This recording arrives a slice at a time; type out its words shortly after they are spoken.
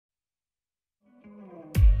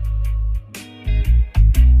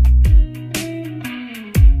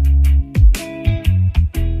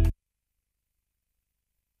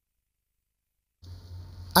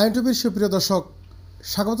In টিভির সুপ্রিয় দর্শক,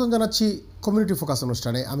 স্বাগতম জানাচ্ছি কমিউনিটি ফোকাস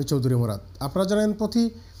অনুষ্ঠানে। আমি চৌধুরী মুরাদ। আপনারা জানেন প্রতি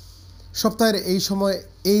সপ্তাহের এই সময়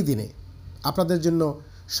এই দিনে আপনাদের জন্য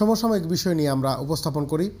সমসাময়িক বিষয় নিয়ে আমরা উপস্থাপন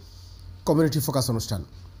করি কমিউনিটি ফোকাস অনুষ্ঠান।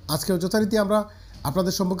 আজকেও যথারীতি আমরা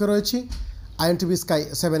আপনাদের সম্মুখে রয়েছি আইএন টিভি স্কাই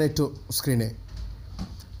 782 স্ক্রিনে।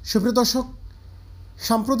 সুপ্রিয় দর্শক,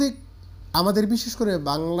 সাম্প্রতিক আমাদের বিশেষ করে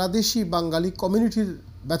বাংলাদেশি বাঙালি কমিউনিটির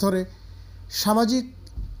ভেতরে সামাজিক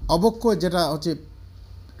অবক্ষয়, যেটা হচ্ছে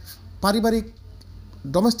পারিবারিক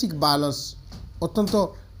ডোমেস্টিক ভায়োলেন্স, অত্যন্ত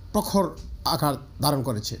প্রখর আকার ধারণ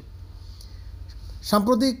করেছে।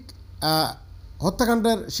 সাম্প্রতিক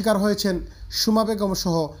হত্যাকাণ্ডের শিকার হয়েছেন সুমা বেগম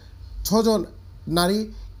সহ 6 জন নারী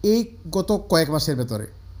এই গত কয়েক মাসের ভেতরে,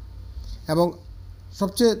 এবং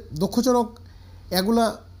সবচেয়ে দুঃখজনক এগুলা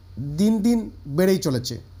দিন দিন বেড়েই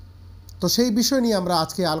চলেছে। তো সেই বিষয় নিয়ে আমরা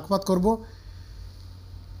আজকে আলোকপাত করব।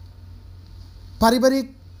 পারিবারিক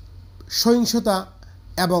সহিংসতা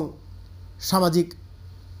এবং সামাজিক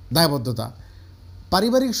দায়বদ্ধতা,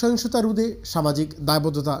 পারিবারিক সহিংসতা রোধে সামাজিক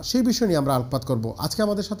দায়বদ্ধতা, সেই বিষয় নিয়ে আমরা আলোকপাত করব। আজকে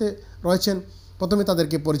আমাদের সাথে রয়েছেন, প্রথমে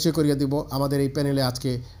তাদেরকে পরিচয় করিয়ে দিব আমাদের এই প্যানেলে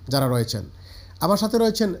আজকে যারা রয়েছেন। আমার সাথে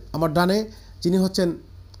রয়েছেন আমার ডানে, যিনি হচ্ছেন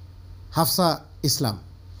হাফসা ইসলাম।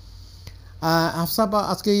 হাফসা,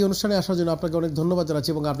 আজকে এই অনুষ্ঠানে আসার জন্য আপনাকে অনেক ধন্যবাদ জানাচ্ছি।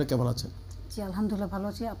 এবং আপনি কেমন আছেন? জি, আলহামদুলিল্লাহ ভালো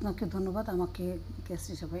আছি। আপনাকে ধন্যবাদ আমাকে গেস্ট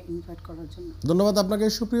হিসেবে ইনভাইট করার জন্য। ধন্যবাদ আপনাকে।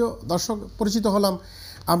 সুপ্রিয় দর্শক, পরিচিত হলাম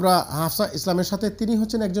আমরা হাফসা ইসলামের সাথে। তিনি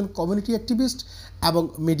হচ্ছেন একজন কমিউনিটি অ্যাক্টিভিস্ট এবং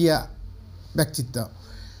মিডিয়া ব্যক্তিত্ব।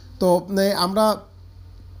 তো আমরা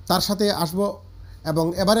তার সাথে আসব, এবং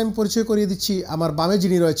এবারে আমি পরিচয় করিয়ে দিচ্ছি আমার বামে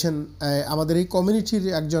যিনি রয়েছেন, আমাদের এই কমিউনিটির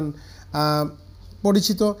একজন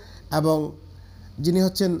পরিচিত, এবং যিনি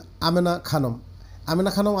হচ্ছেন আমেনা খানম।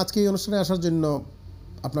 আমেনা খানম, আজকে এই অনুষ্ঠানে আসার জন্য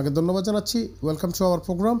আপনাকে ধন্যবাদ জানাচ্ছি। Welcome to our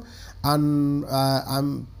programme, and I am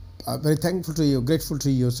very thankful to you, grateful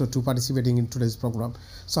to you to participating in today's program.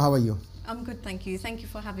 So how are you? I'm good, thank you. Thank you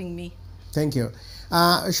for having me. Thank you.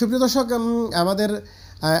 সুপ্রিয় দর্শক, আমাদের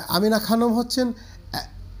আমিনা খানম হচ্ছেন,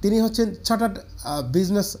 তিনি হচ্ছেন chartered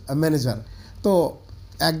business manager. তো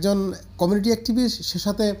একজন community activist, সে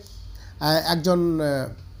সাথে একজন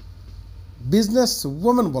বিজনেস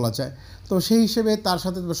ওম্যান বলা যায়। তো সেই হিসেবে তার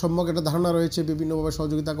সাথে সম্যক একটা ধারণা রয়েছে, বিভিন্নভাবে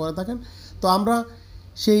সহযোগিতা করে থাকেন। তো আমরা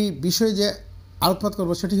সেই বিষয়ে যে আলোকপাত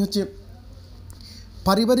করব সেটি হচ্ছে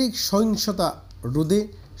পারিবারিক সহিংসতা রোধে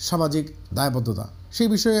সামাজিক দায়বদ্ধতা। সেই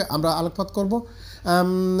বিষয়ে আমরা আলোকপাত করব।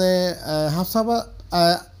 হাফসাবা,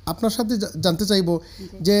 আপনার সাথে জানতে চাইব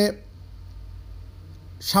যে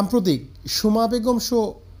সাম্প্রতিক সুমা বেগম সহ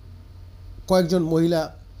কয়েকজন মহিলা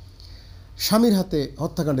স্বামীর হাতে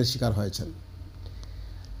হত্যাকাণ্ডের শিকার হয়েছেন।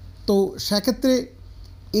 তো সেক্ষেত্রে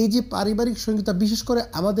এই যে পারিবারিক সহিংসতা, বিশেষ করে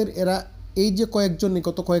আমাদের এরা এই যে কয়েকজন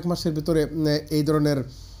গত কয়েক মাসের ভিতরে এই ধরনের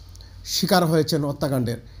শিকার হয়েছেন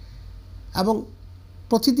হত্যাকাণ্ডের, এবং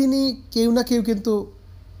প্রতিদিনই কেউ না কেউ কিন্তু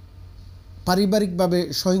পারিবারিকভাবে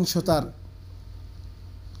সহিংসতার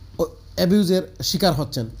অ্যাবিউজের শিকার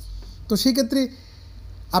হচ্ছেন। তো সেই ক্ষেত্রে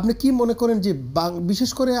আপনি কি মনে করেন যে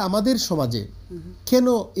বিশেষ করে আমাদের সমাজে কেন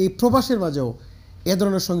এই প্রবাসের মাঝেও এ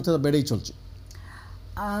ধরনের সহিংসতা বেড়েই চলছে?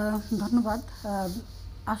 ধন্যবাদ।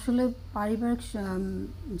 আসলে পারিবারিক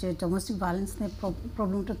যে ডোমেস্টিক ভায়োলেন্স নিয়ে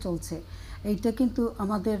প্রবলেমটা চলছে, এইটা কিন্তু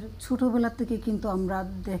আমাদের ছোটোবেলা থেকে কিন্তু আমরা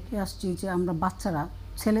দেখে আসছি যে আমরা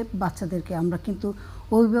বাচ্চাদেরকে আমরা কিন্তু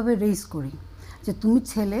ওইভাবে রেইজ করি যে তুমি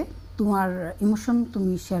ছেলে, তোমার ইমোশন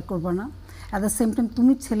তুমি শেয়ার করবে না, অ্যাট দ্য সেম টাইম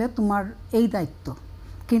তুমি ছেলে, তোমার এই দায়িত্ব।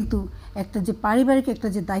 কিন্তু একটা যে পারিবারিক একটা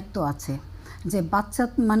যে দায়িত্ব আছে, যে বাচ্চা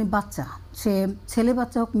মানে বাচ্চা, সে ছেলে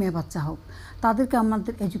বাচ্চা হোক মেয়ে বাচ্চা হোক, তাদেরকে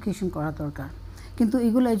আমাদের এডুকেশন করা দরকার। কিন্তু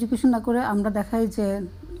এগুলো এডুকেশন না করে আমরা দেখাই যে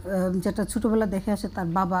যেটা ছোটোবেলা দেখে আসে, তার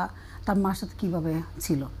বাবা তার মার সাথে কীভাবে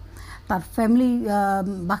ছিল, তার ফ্যামিলি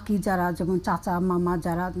বাকি যারা যেমন চাচা মামা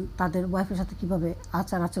যারা, তাদের ওয়াইফের সাথে কীভাবে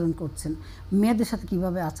আচার আচরণ করছেন, মেয়েদের সাথে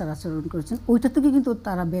কীভাবে আচার আচরণ করছেন, ওইটা থেকে কিন্তু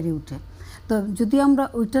তারা বেড়ে ওঠে। তো যদি আমরা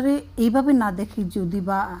ওইটারে এইভাবে না দেখি, যদি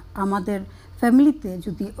বা আমাদের ফ্যামিলিতে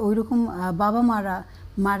যদি ওই রকম বাবা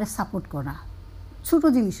মারে সাপোর্ট করা, ছোটো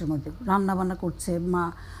জিনিসের মধ্যে রান্নাবান্না করছে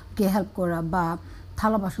মাকে হেল্প করা বা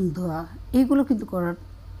থালা বাসন ধোয়া, এইগুলো কিন্তু করা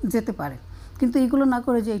যেতে পারে। কিন্তু এইগুলো না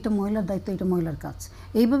করে যে এটা মহিলার দায়িত্ব, এটা মহিলার কাজ,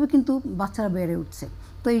 এইভাবে কিন্তু বাচ্চারা বেড়ে উঠছে।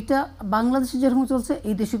 তো এটা বাংলাদেশে যেরকম চলছে,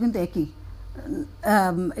 এই দেশে কিন্তু একই,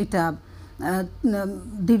 এটা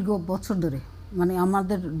দীর্ঘ বছর ধরে মানে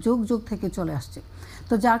আমাদের যুগ থেকে চলে আসছে।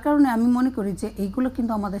 তো যার কারণে আমি মনে করি যে এইগুলো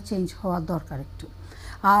কিন্তু আমাদের চেঞ্জ হওয়া দরকার একটু।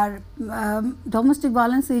 আর ডোমেস্টিক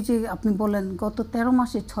ভায়োলেন্স, এই যে আপনি বললেন গত 13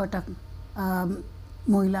 মাসে 6টা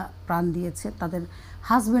মহিলা প্রাণ দিয়েছে তাদের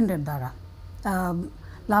হাজব্যান্ডের দ্বারা,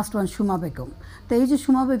 লাস্ট ওয়ান সুমা বেগম। তো এই যে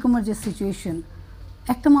সুমা বেগমের যে সিচুয়েশন,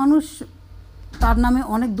 একটা মানুষ তার নামে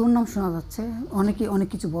অনেক দুর্নাম শোনা যাচ্ছে, অনেকে অনেক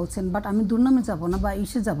কিছু বলছেন, বাট আমি দুর্নামে যাব না বা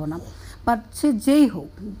ইসে যাব না। বাট সে যেই হোক,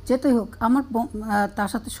 যেটাই হোক, আমার তার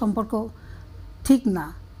সাথে সম্পর্ক ঠিক না।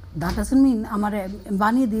 দ্যাট ডাজন্ট মিন আমার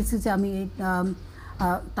বানিয়ে দিয়েছে যে আমি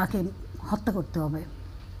তাকে হত্যা করতে হবে।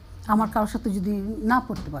 আমার কারোর সাথে যদি না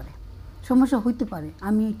পড়তে পারে, সমস্যা হইতে পারে,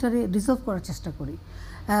 আমি এটারে রিজলভ করার চেষ্টা করি।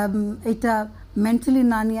 এটা মেন্টালি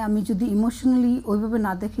না নিয়ে আমি যদি ইমোশনালি ওইভাবে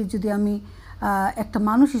না দেখি, যদি আমি একটা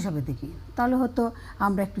মানুষ হিসাবে দেখি, তাহলে হয়তো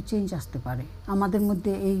আমরা একটু চেঞ্জ আসতে পারে। আমাদের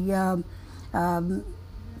মধ্যে এই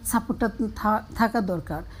সাপোর্টটা থাকা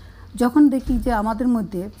দরকার। যখন দেখি যে আমাদের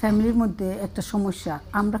মধ্যে ফ্যামিলির মধ্যে একটা সমস্যা,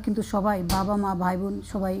 আমরা কিন্তু সবাই বাবা মা ভাই বোন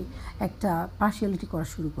সবাই একটা পার্শিয়ালিটি করা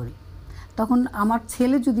শুরু করি। তখন আমার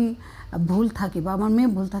ছেলে যদি ভুল থাকে বা আমার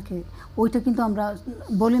মেয়ে ভুল থাকে, ওইটা কিন্তু আমরা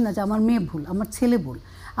বলি না যে আমার মেয়ে ভুল, আমার ছেলে ভুল।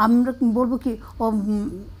 আমরা বলবো কি, ও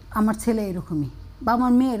আমার ছেলে এরকমই বা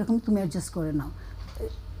আমার মেয়ে এরকম, তুমি অ্যাডজাস্ট করে নাও।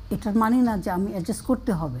 এটার মানে না যে আমি অ্যাডজাস্ট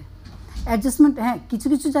করতে হবে। অ্যাডজাস্টমেন্ট, হ্যাঁ, কিছু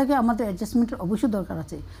কিছু জায়গায় আমাদের অ্যাডজাস্টমেন্টের অবশ্যই দরকার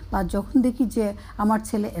আছে। বা যখন দেখি যে আমার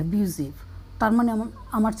ছেলে অ্যাবিউজিভ, তার মানে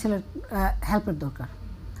আমার ছেলের হেল্পের দরকার।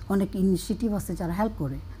 অনেক ইনিশিয়েটিভ আছে যারা হেল্প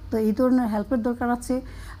করে, তো এই ধরনের হেল্পের দরকার আছে,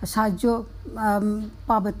 সাহায্য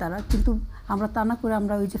পাবে তারা। কিন্তু আমরা তা না করে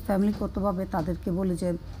আমরা ওই যে ফ্যামিলিগতভাবে তাদেরকে বলি যে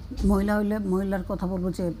মহিলা হইলে মহিলার কথা বলবো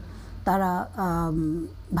যে তারা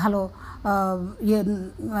ভালো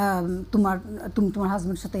তুমি তোমার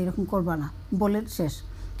হাজব্যান্ডের সাথে এরকম করবা না বলে শেষ।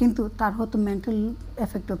 কিন্তু তার হয়তো মেন্টাল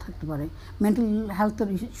এফেক্টও থাকতে পারে, মেন্টাল হেলথের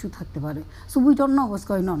ইস্যু থাকতে পারে। So we don't know what's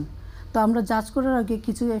going on. তো আমরা জাজ করার আগে,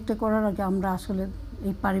 কিছু একটা করার আগে আমরা আসলে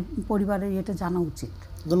এই পরিবারের এটা জানা উচিত।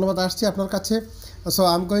 ধন্যবাদ। আসছি আপনার কাছে। So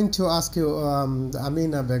I'm going to ask you,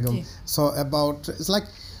 Amina Begum, so about, it's like,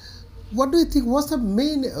 what do you think, what's the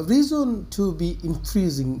main reason to be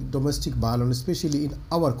increasing domestic violence, especially in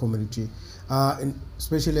our community?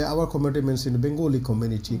 Especially our community means in the Bengali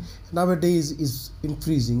community. Nowadays is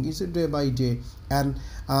increasing, is day by day, and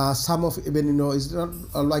some of even, you know, is not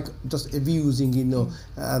like just abusing, you know,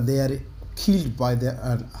 they are killed by their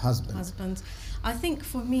husbands. I think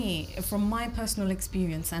for me, from my personal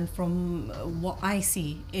experience and from what I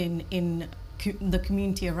see in the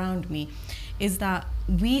community around me, is that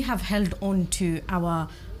we have held on to our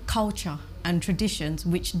culture and traditions,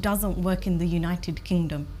 which doesn't work in the United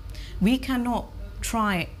Kingdom. We cannot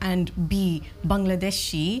try and be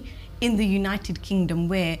Bangladeshi in the United Kingdom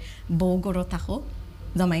where Bogoro taho,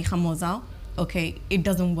 zamai khamozao, okay, it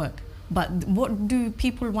doesn't work. But what do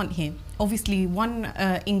people want here? Obviously, one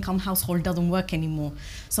income household doesn't work anymore.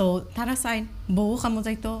 So, tarasai, bo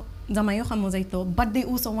khamozaito, zamayo khamozaito, but they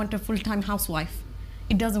also want a full-time housewife.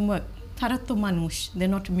 It doesn't work. Tarato manush,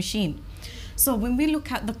 they're not a machine. So when we look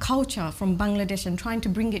at the culture from Bangladesh and trying to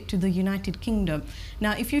bring it to the United Kingdom,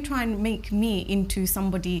 now if you try and make me into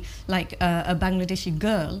somebody like a Bangladeshi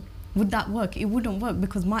girl, would that work? It wouldn't work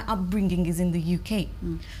because my upbringing is in the UK.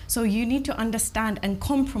 So you need to understand and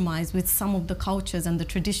compromise with some of the cultures and the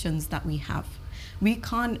traditions that we have. We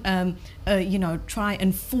can't, you know, try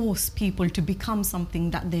and force people to become something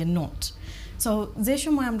that they're not. So যে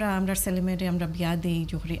সময় আমরা ছেলেমেয়েরে আমরা বিয়া দেই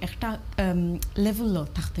জোহরে একটা level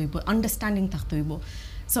থাকতে হইব, understanding থাকতে হইব.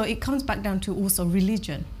 So it comes back down to also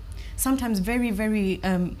religion. Sometimes very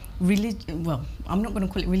well, I'm not going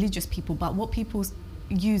to call it religious people, but what people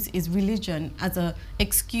use is religion as an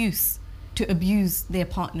excuse to abuse their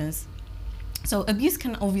partners. So abuse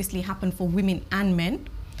can obviously happen for women and men,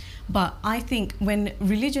 but I think when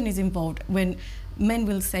religion is involved, when men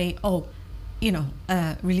will say, oh, you know,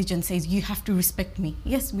 religion says you have to respect me.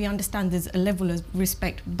 Yes, we understand there's a level of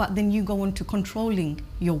respect, but then you go on to controlling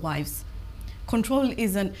your wives. Control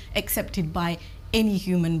isn't accepted by any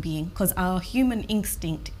human being because our human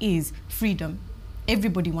instinct is freedom.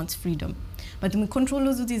 Everybody wants freedom. But when control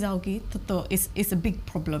is a big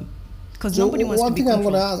problem because so nobody wants to be controlled. One thing I'm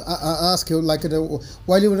going to ask you, like,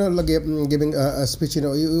 while you were giving a speech, you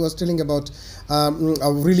know, you was telling about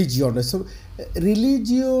religion. So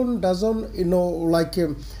religion doesn't, you know, like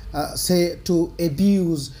say to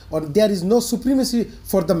abuse, or there is no supremacy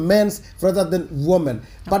for the men's rather than women,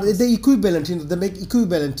 but the equivalent, you know, they make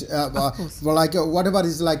equivalent, like whatever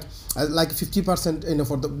is like 50%, you know,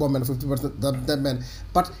 for the woman, 50% the men,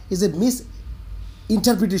 but is a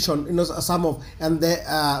misinterpretation, you know, some of, and they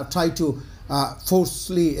try to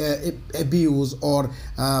forcefully abuse or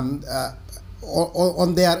on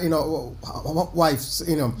their, you know, wives,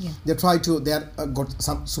 you know, they try to, they got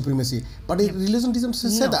some supremacy, but religion doesn't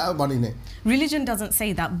say that about it. Religion doesn't say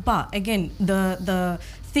that, but again, the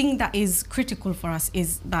thing that is critical for us is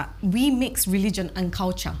that we mix religion and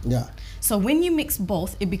culture. Yeah. So when you mix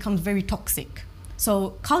both, it becomes very toxic. So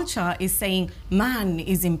culture is saying man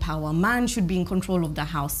is in power, man should be in control of the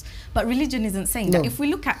house. But religion isn't saying that. If we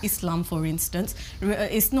look at Islam, for instance,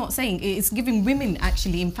 it's not saying, it's giving women,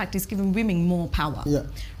 actually, in fact, it's giving women more power,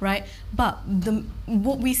 right? But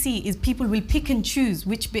what we see is people will pick and choose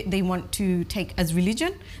which bit they want to take as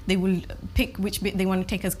religion, they will pick which bit they want to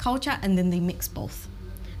take as culture, and then they mix both.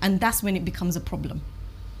 And that's when it becomes a problem.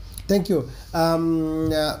 Thank you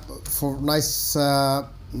for nice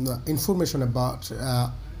information about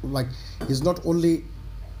like it's not only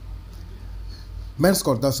men's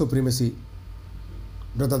got the supremacy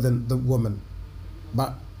rather than the woman,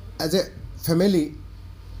 but as a family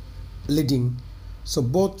leading, so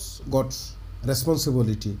both got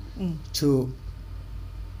responsibility to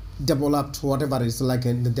develop whatever is like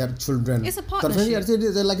in their children. It's a partnership.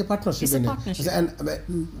 It's like a partnership. It's a partnership. And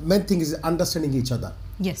main thing is understanding each other.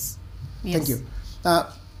 Yes. Thank you.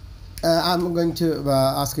 I'm going to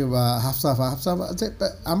ask you Hafsa,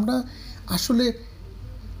 আমরা আসলে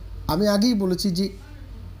আমি আগেই বলেছি যে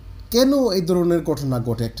কেন এই ধরনের ঘটনা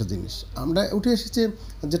ঘটে একটা জিনিস আমরা উঠে এসেছে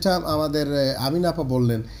যেটা আমাদের আমিনা আপা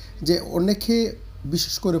বললেন যে অনেকে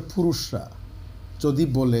বিশেষ করে পুরুষরা যদি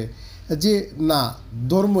বলে যে না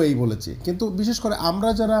ধর্ম এই বলেছে কিন্তু বিশেষ করে আমরা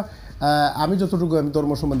যারা আমি যতটুকু আমি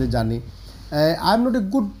ধর্ম সম্বন্ধে জানি I am not a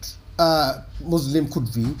good Muslim could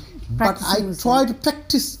be, but I try to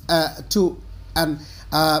practice to and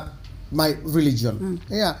my religion.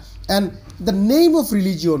 And the name of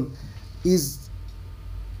religion is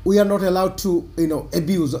we are not allowed to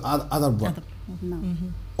abuse other one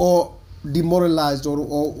or demoralized or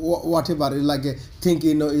whatever, like a think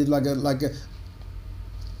is like a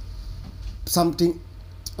something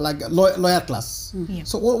like lower class.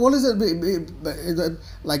 So what is it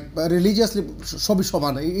like religiously সবই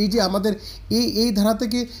সমান এই যে আমাদের এই ধারা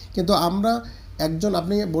থেকে কিন্তু আমরা একজন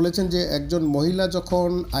আপনি বলেছেন যে একজন মহিলা যখন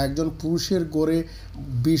একজন পুরুষের গড়ে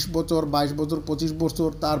 20 বছর 22 বছর 25 বছর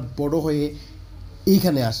তার বড় হয়ে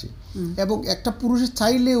এইখানে আসে এবং একটা পুরুষ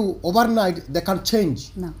চাইলেও overnight they can change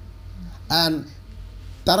and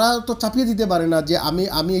তারা তো চাপিয়ে দিতে পারে না যে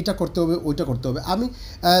আমি এটা করতে হবে ওইটা করতে হবে আমি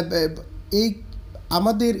এই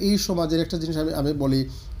আমাদের এই সমাজের একটা জিনিস আমি বলি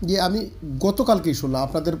যে আমি গতকালকেই শুনলাম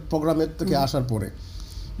আপনাদের প্রোগ্রামের থেকে আসার পরে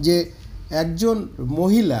যে একজন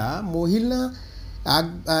মহিলা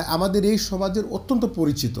আমাদের এই সমাজের অত্যন্ত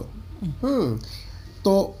পরিচিত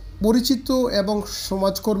তো পরিচিত এবং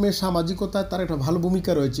সমাজকর্মে সামাজিকতায় তার একটা ভালো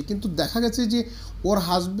ভূমিকা রয়েছে কিন্তু দেখা গেছে যে ওর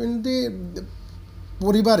হাজবেন্ডের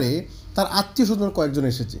পরিবারে তার আত্মীয় স্বজন কয়েকজন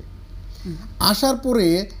এসেছে আসার পরে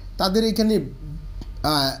তাদের এখানে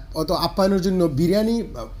অত আপ্যায়নের জন্য বিরিয়ানি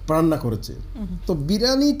রান্না করেছে তো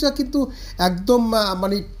বিরিয়ানিটা কিন্তু একদম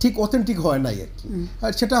মানে ঠিক অথেন্টিক হয় নাই আর কি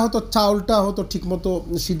সেটা হয়তো চাউলটা হয়তো ঠিকমতো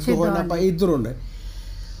সিদ্ধ হয় না বা এই ধরনের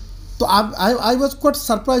তো I was quite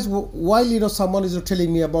surprised while someone is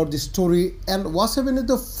telling me about this story and was even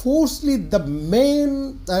the forcefully the man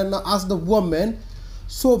asked the woman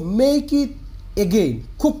so make it again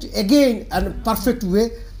cooked again and perfect way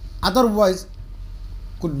otherwise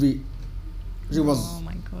could be he was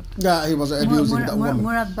he was abusing the woman.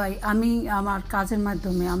 Murad ভাই আমি আমার কাজের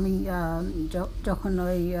মাধ্যমে আমি যখন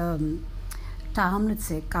ওই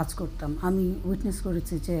টাহামলেটসে কাজ করতাম আমি উইটনেস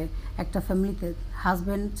করেছি যে একটা ফ্যামিলিতে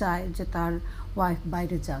হাজব্যান্ড চায় যে তার ওয়াইফ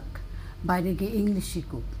বাইরে যাক বাইরে গিয়ে ইংলিশ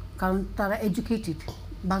শিখুক কারণ তারা এডুকেটেড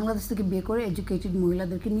বাংলাদেশ থেকে বিয়ে করে এডুকেটেড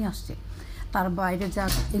মহিলাদেরকে নিয়ে আসছে তার বাইরে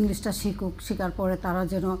যাক ইংলিশটা শিখুক শেখার পরে তারা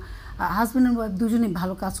যেন হাজব্যান্ড অ্যান্ড ওয়াইফ দুজনেই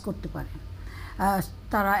ভালো কাজ করতে পারে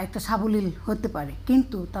তারা একটা সাবলীল হতে পারে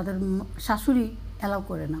কিন্তু তাদের শাশুড়ি অ্যালাউ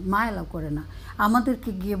করে না মা অ্যালাউ করে না আমাদেরকে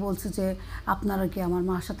গিয়ে বলছে যে আপনারা কি আমার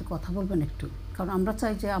মার সাথে কথা বলবেন একটু কারণ আমরা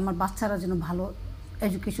চাই যে আমার বাচ্চারা যেন ভালো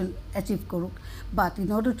এডুকেশন অ্যাচিভ করুক but in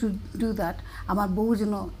order to do that আমার বউ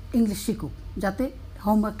যেন ইংলিশ শিখুক যাতে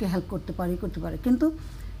হোমওয়ার্কে হেল্প করতে পারে কিন্তু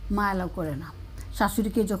মা অ্যালাউ করে না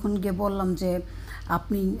শাশুড়িকে যখন গিয়ে বললাম যে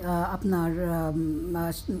আপনি আপনার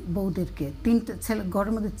বউদেরকে তিনটা ছেলে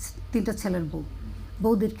ঘরের মধ্যে তিনটা ছেলের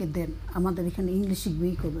বউদেরকে দেন আমাদের এখানে ইংলিশ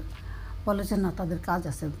শিখবেই করবে বলেছে না তাদের কাজ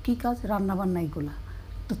আছে কী কাজ রান্নাবান্না এগুলা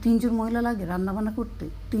তো 3 জন মহিলা লাগে রান্নাবান্না করতে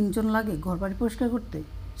 3 জন লাগে ঘর বাড়ি পরিষ্কার করতে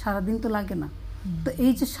সারাদিন তো লাগে না তো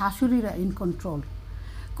এই যে শাশুড়িরা ইন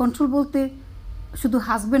কন্ট্রোল বলতে শুধু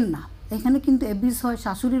হাজবেন্ড না এখানে কিন্তু অ্যাবিউজ হয়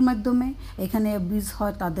শাশুড়ির মাধ্যমে এখানে অ্যাবিউজ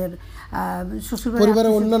হয় তাদের শ্বশুরবাড়ির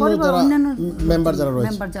পরিবারের অন্যান্য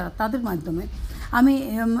মেম্বার যারা তাদের মাধ্যমে আমি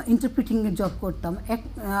ইন্টারপ্রিটিংয়ে জব করতাম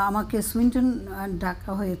আমাকে সুইন্ডন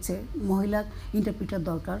ডাকা হয়েছে মহিলা ইন্টারপ্রিটার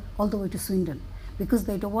দরকার all the way to Swindon because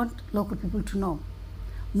they don't want local people to know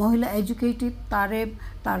মহিলা এডুকেটেড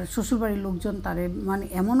তার শ্বশুরবাড়ির লোকজন তারে মানে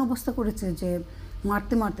এমন অবস্থা করেছে যে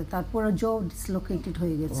মারতে তারপরে জব ডিসলোকেটেড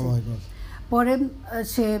হয়ে গেছে পরে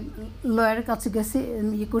সে লয়ারের কাছে গেছে,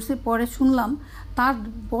 ইয়ে করছে। পরে শুনলাম তার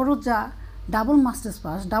বড় যা double masters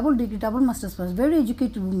pass, double degree, double masters pass, very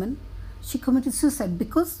educated women, she committed suicide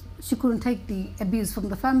because she couldn't take the abuse from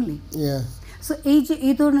the family. Yeah. So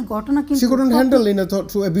এই ধরনের ঘটনা কিন্তু she couldn't handle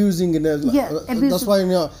through abusing that's why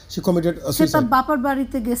she committed say suicide. তার বাবার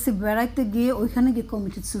বাড়িতে গেছে, বেড়াইতে গিয়ে ওইখানে গিয়ে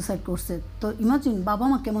কমিটেড সুইসাইড করছে। তো ইমাজিন বাবা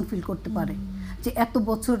মা কেমন ফিল করতে পারে যে এত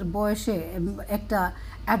বছর বয়সে একটা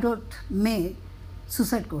অ্যাডাল্ট মেয়ে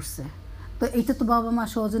সুইসাইড করছে। তো এইটা তো বাবা মা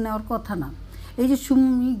সহজে নেওয়ার কথা না। এই যে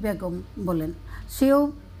সুমি বেগম বলেন, সেও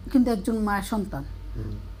কিন্তু একজন মায়ের সন্তান,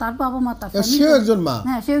 তার বাবা মা, তার সে একজন মা,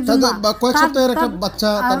 হ্যাঁ সে একজন মা, কয়েক সপ্তাহের একটা বাচ্চা,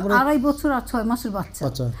 তারপরে 2.5 বছর আর 6 মাসের বাচ্চা।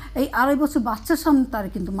 এই 2.5 বছর বাচ্চার সামনে তার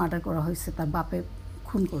কিন্তু মার্ডার করা হয়েছে, তার বাপে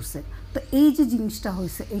খুন করছে। তো এই যে জিনিসটা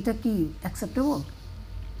হয়েছে, এটা কি অ্যাকসেপ্টেবল?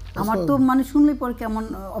 আমার তো মানে শুনলেই পরে কেমন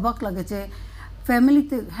অবাক লাগে যে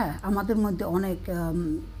ফ্যামিলিতে, হ্যাঁ আমাদের মধ্যে অনেক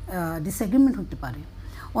ডিসএগ্রিমেন্ট হতে পারে,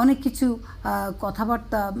 অনেক কিছু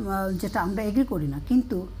কথাবার্তা যেটা আমরা এগ্রি করি না,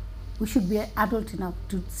 কিন্তু we should be adult enough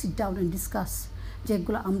to sit down and discuss.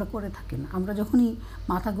 যেগুলো আমরা করে থাকি না, আমরা যখনই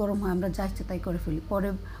মাথা গরম হয় আমরা যা ইচ্ছে তাই করে ফেলি, পরে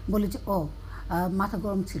বলি যে ও মাথা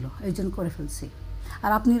গরম ছিল এই জন্য করে ফেলছি।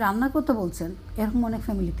 আর আপনি রান্নার কথা বলছেন, এরকম অনেক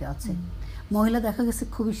ফ্যামিলিতে আছে, মহিলা দেখা গেছে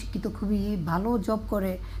খুবই শিক্ষিত, খুবই ভালো জব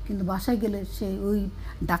করে, কিন্তু বাসায় গেলে সে ওই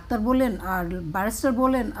ডাক্তার বলেন আর ব্যারিস্টার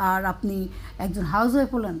বলেন আর আপনি একজন হাউস ওয়াইফ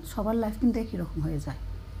বলেন, সবার লাইফ কিন্তু একই রকম হয়ে যায়।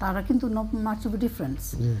 তারা কিন্তু not much of a difference.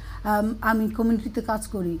 আমি কমিউনিটিতে কাজ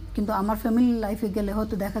করি, কিন্তু আমার ফ্যামিলি লাইফে গেলে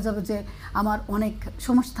হয়তো দেখা যাবে যে আমার অনেক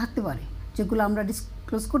সমস্যা থাকতে পারে যেগুলো আমরা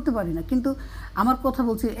ডিসক্লোজ করতে পারি না। কিন্তু আমার কথা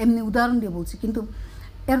বলছি, এমনি উদাহরণ দিয়ে বলছি, কিন্তু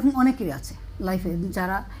এরকম অনেকেরই আছে লাইফে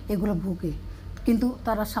যারা এগুলো ভোগে, কিন্তু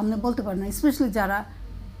তারা সামনে বলতে পারে না, স্পেশালি যারা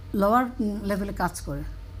লোয়ার লেভেলে কাজ করে।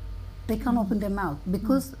 They can open there mouth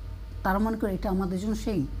because তারা মনে করে এটা আমাদের জন্য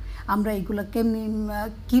শেম, আমরা এগুলো কেমনি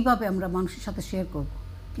কীভাবে আমরা মানুষের সাথে শেয়ার করব।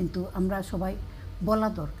 কিন্তু আমরা সবাই বলা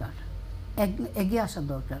দরকার, এগিয়ে আসা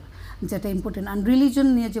দরকার, যেটা ইম্পর্টেন্ট। আর রিলিজন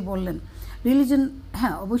নিয়ে যে বললেন, রিলিজন,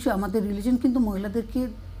 হ্যাঁ অবশ্যই আমাদের রিলিজন কিন্তু মহিলাদেরকে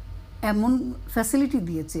এমন ফ্যাসিলিটি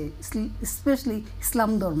দিয়েছে, স্পেশালি ইসলাম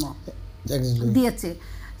ধর্ম দিয়েছে,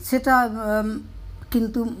 সেটা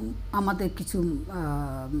কিন্তু আমাদের কিছু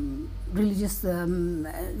রিলিজিয়াস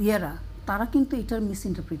ইয়েরা তারা কিন্তু এটার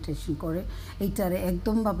মিসইন্টারপ্রিটেশন করে, এইটারে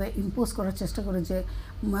একদমভাবে ইম্পোজ করার চেষ্টা করে। যে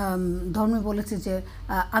ধর্মে বলেছে যে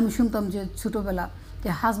আমি শুনতাম যে ছোটোবেলা যে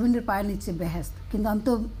হাজব্যান্ডের পায়ের নিচে বেহেস্ত, কিন্তু আমি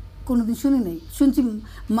তো কোনোদিন শুনি নাই, শুনছি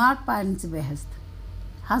মার পায়ের নিচে বেহেস্ত,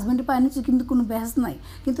 হাজব্যান্ডের পায়ের নিচে কিন্তু কোনো বেহেস্ত নাই,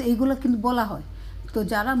 কিন্তু এইগুলো কিন্তু বলা হয়। তো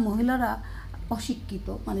যারা মহিলারা অশিক্ষিত,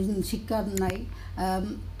 মানে শিক্ষা নাই,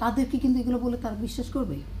 তাদেরকে কিন্তু এগুলো বলে তারা বিশ্বাস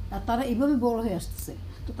করবে, আর তারা এইভাবে বড় হয়ে আসতেছে।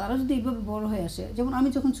 তো তারা যদি এইভাবে বড় হয়ে আসে, যেমন আমি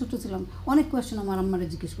যখন ছোটো ছিলাম অনেক কোয়েশ্চেন আমার আম্মারে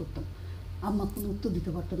জিজ্ঞেস করতাম, আম্মা কোনো উত্তর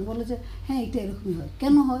দিতে পারতো না, বলে যে হ্যাঁ এটা এরকমই হয়,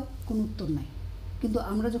 কেন হয় কোনো উত্তর নাই। কিন্তু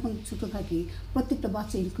আমরা যখন ছোটো থাকি, প্রত্যেকটা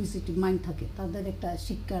বাচ্চা ইনকুইজিটিভ মাইন্ড থাকে, তাদের একটা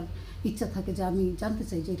শিক্ষার ইচ্ছা থাকে যে আমি জানতে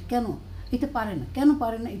চাই যে কেন এটা পারে না, কেন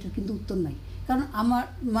পারে না, এটার কিন্তু উত্তর নাই। কারণ আমার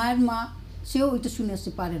মায়ের মা, সেও ওইটা শুনে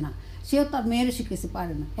আসছে পারে না, সেও তার মেয়েরে শিখেছে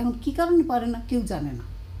পারে না, এখন কী কারণে পারে না কেউ জানে না।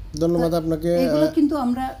 ধন্যবাদ আপনাকে। এগুলো কিন্তু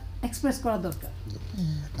আমরা এক্সপ্রেস করা দরকার।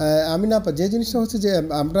 আমি না, যে জিনিসটা হচ্ছে যে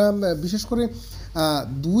আমরা বিশেষ করে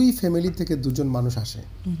দুই ফ্যামিলি থেকে দুজন মানুষ আসে,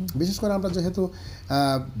 বিশেষ করে আমরা যেহেতু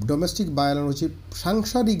ডোমেস্টিক ভায়োলেন্স হচ্ছে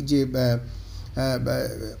সাংসারিক যে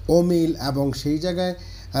অমিল, এবং সেই জায়গায়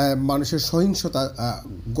মানুষের সহিংসতা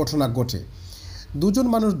ঘটনা ঘটে, দুজন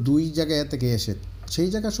মানুষ দুই জায়গায় থেকে এসে, সেই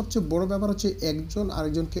জায়গায় সবচেয়ে বড় ব্যাপার হচ্ছে একজন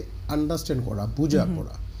আরেকজনকে আন্ডারস্ট্যান্ড করা, বোঝা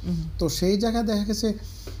পড়া। তো সেই জায়গায় দেখা গেছে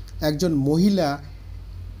একজন মহিলা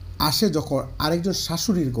আসে যখন আরেকজন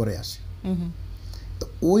শাশুড়ির ঘরে আসে, তো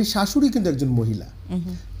ওই শাশুড়ি কিন্তু একজন মহিলা,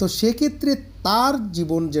 তো সেক্ষেত্রে তার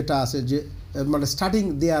জীবন যেটা আছে, যে মানে starting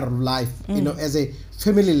their life as a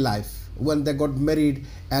family life, when they got married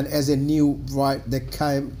and as a new bride they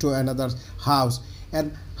came to another house, and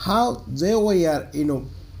how they were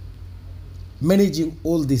managing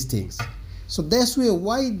all these things. So that's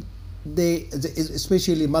why they,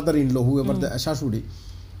 especially mother-in-law, whoever the shashuri,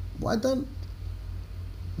 why don't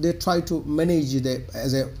they try to manage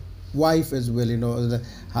as a wife as well,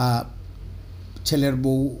 ছেলের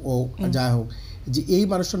বউ ও যাই হোক, যে এই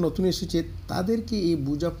মানুষটা নতুন এসেছে তাদেরকে এই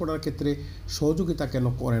বোঝাপড়ার ক্ষেত্রে সহযোগিতা কেন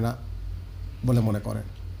করে না বলে মনে করেন,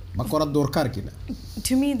 বা করার দরকার কিনা?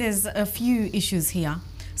 To me there's a few issues here.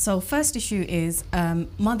 So first issue is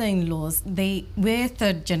mother-in-laws, we're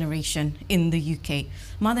third generation in the UK.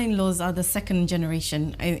 Mother-in-laws are the second generation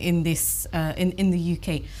in this in the UK.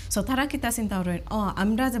 So tara kita sinta horen,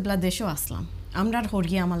 amra jebla desho aslam, amra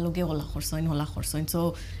horgi amar loge hola khorsoin. So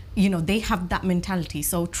they have that mentality,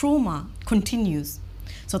 so trauma continues.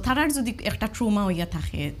 So তারার যদি একটা trauma হইয়া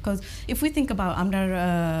থাকে, because if we think about আমরার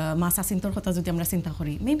মাসা চিন্তার কথা যদি আমরা চিন্তা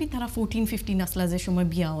করি, maybe তারা 14-15 আসলা যে সময়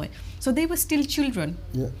বিয়া হয়, so they were still children.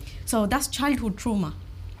 So that's childhood trauma.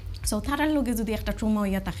 So তারার লগে যদি একটা ট্রমা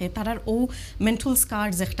হইয়া থাকে, তারার ও mental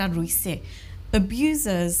scars একটা রইছে.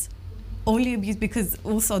 Abusers only abuse because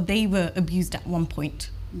also they were abused at one point.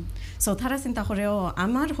 So তারা চিন্তা করে, ও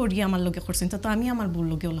আমার হরি আমার লগে করছেন, তো আমি আমার বোর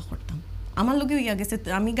লগে ওলা করতাম, আমার লগে হইয়া গেছে,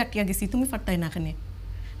 আমি গাটিয়া গেছি, তুমি পারতাই না এখানে।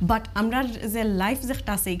 বাট আমরা যে লাইফ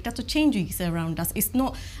যেটা আছে এটা তো চেঞ্জ হয়ে গেছে অ্যারাউন্ড আস। ইটস নো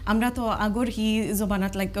আমরা তো আগর হি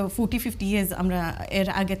জবানাত লাইক 40-50 ইয়ার্স আমরা এর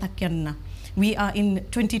আগে থাকিয়ান না। We are in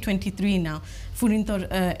 2023 now. Furintor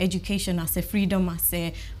education আছে, freedom আছে,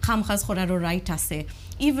 খামখাজ করারও রাইট আছে,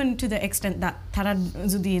 even to the extent that তারা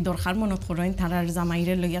যদি দরকার মনত করেন তারার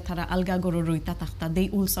জামাইরে লইয়া তারা আলগা গরো রইতা থাকতা, they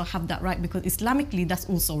also have that right because Islamically that's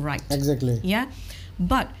also right. Exactly. Yeah,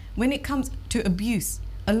 but when it comes to abuse,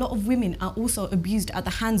 a lot of women are also abused at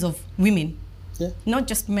the hands of women, not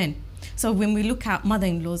just men. So when we look at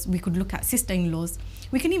mother-in-laws, we could look at sister-in-laws.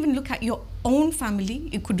 We can even look at your own family.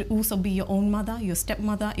 It could also be your own mother, your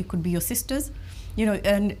stepmother. It could be your sisters, you know,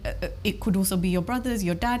 and it could also be your brothers,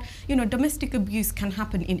 your dad. You know, domestic abuse can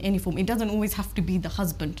happen in any form. It doesn't always have to be the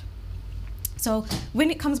husband. So when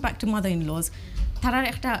it comes back to mother-in-laws,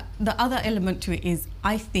 the other element to it is,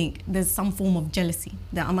 I think there's some form of jealousy.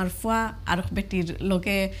 The amar fwa arok betir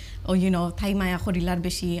loge, or you know, thai maya khorilar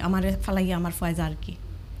beshi, amar falaiya amar fwa zarki.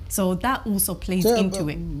 So that also plays into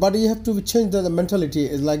it. But you have to change the mentality.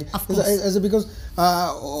 Is like because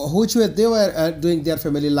which way they were doing their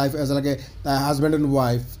family life as like a husband and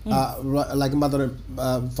wife, like mother and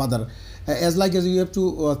father. As like as you have to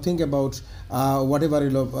think about whatever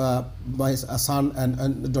you know, my son and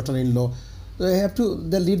daughter-in-law. They have to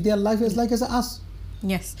lead their life as like as us.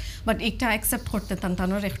 Yes, but এটা accept করতে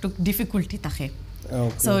তানতানোর একটু difficulty থাকে.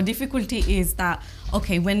 Okay. So difficulty is that,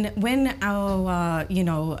 okay, when our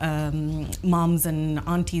moms and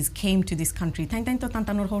aunties came to this country,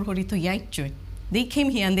 they came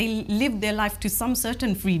here and they lived their life to some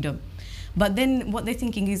certain freedom. But then what they're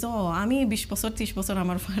thinking is, oh, আমি 20 বছর 30 বছর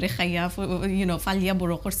আমার ফারে খাইয়া, you know, ফালিয়া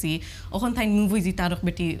বড় করছি, ওখান তাই movie Jita rock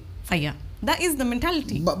Beti ফাইয়া. That is the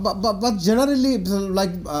mentality. But generally,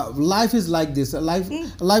 like life is like this.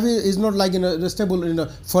 Life is not like stable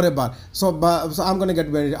forever. So I'm gonna get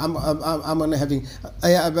married. I'm gonna having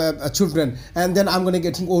children, and then I'm gonna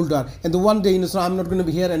getting older. And the one day, so I'm not gonna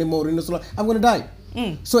be here anymore. So I'm gonna die.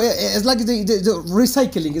 So it's like the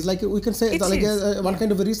recycling. It's like we can say it's like one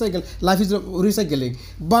kind of a recycle. Life is recycling,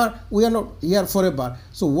 but we are not here forever.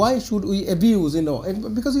 So why should we abuse? You know,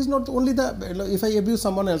 because it's not only the if I abuse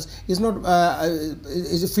someone else, it's not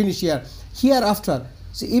is finished here. Hereafter,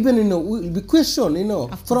 so even we'll be questioned.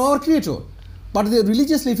 For our Creator. But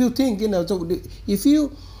religiously, if you think, so if you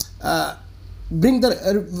bring the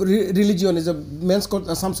religion is a man's got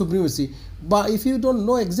some supremacy, but if you don't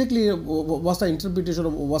know exactly what's the interpretation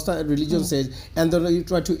of what the religion says, and then you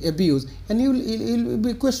try to abuse, and you'll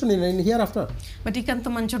be questioning in hereafter. But you can't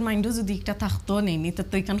manchur mind যদি একটা থাকতো নেই তো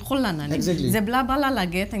তুই কান খোলা না Exactly. জেবলা বালা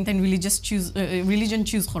লাগে then religion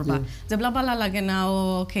choose করবা জেবলা বালা লাগে না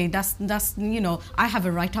okay that's I have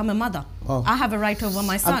a right, I'm a mother. I have a right over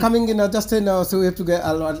my son. I'm coming in just so we have to get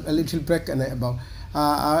a little break and about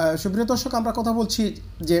সুপ্রিয় দর্শক, আমরা কথা বলছি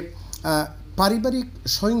যে পারিবারিক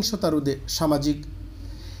সহিংসতা রোধে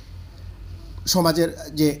সমাজের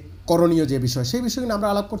যে করণীয় যে বিষয়, সেই বিষয় নিয়ে আমরা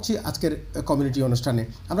আলাপ করছি আজকের কমিউনিটি অনুষ্ঠানে।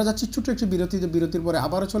 আমরা যাচ্ছি ছোট্ট একটি বিরতির পরে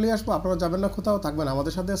আবারও চলে আসবো। আপনারা যাবেন না কোথাও, থাকবেন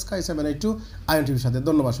আমাদের সাথে স্কাই 782 iON টিভির সাথে।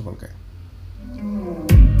 ধন্যবাদ সকলকে।